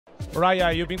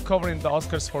Raya, you've been covering the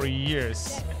Oscars for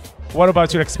years. What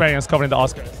about your experience covering the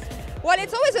Oscars? Well,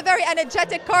 it's always a very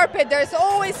energetic carpet. There's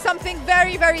always something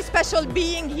very, very special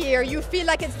being here. You feel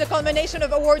like it's the culmination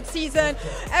of award season.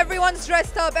 Everyone's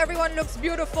dressed up, everyone looks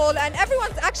beautiful, and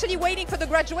everyone's actually waiting for the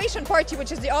graduation party,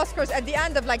 which is the Oscars at the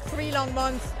end of like 3 long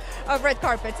months of red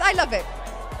carpets. I love it.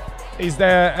 Is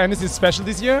there anything special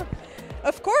this year?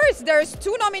 Of course, there's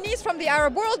 2 nominees from the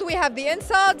Arab world. We have the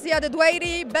Insad, Ziad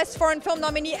Douairi, Best Foreign Film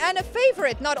nominee, and a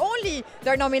favorite. Not only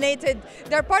they're nominated,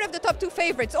 they're part of the top 2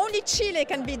 favorites. Only Chile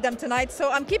can beat them tonight,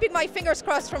 so I'm keeping my fingers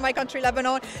crossed for my country,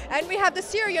 Lebanon. And we have the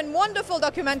Syrian wonderful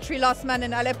documentary, Last Man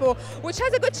in Aleppo, which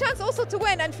has a good chance also to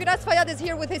win. And Firas Fayyad is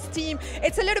here with his team.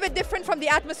 It's a little bit different from the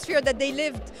atmosphere that they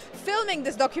lived filming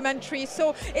this documentary,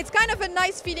 so it's kind of a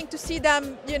nice feeling to see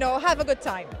them, you know, have a good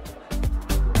time.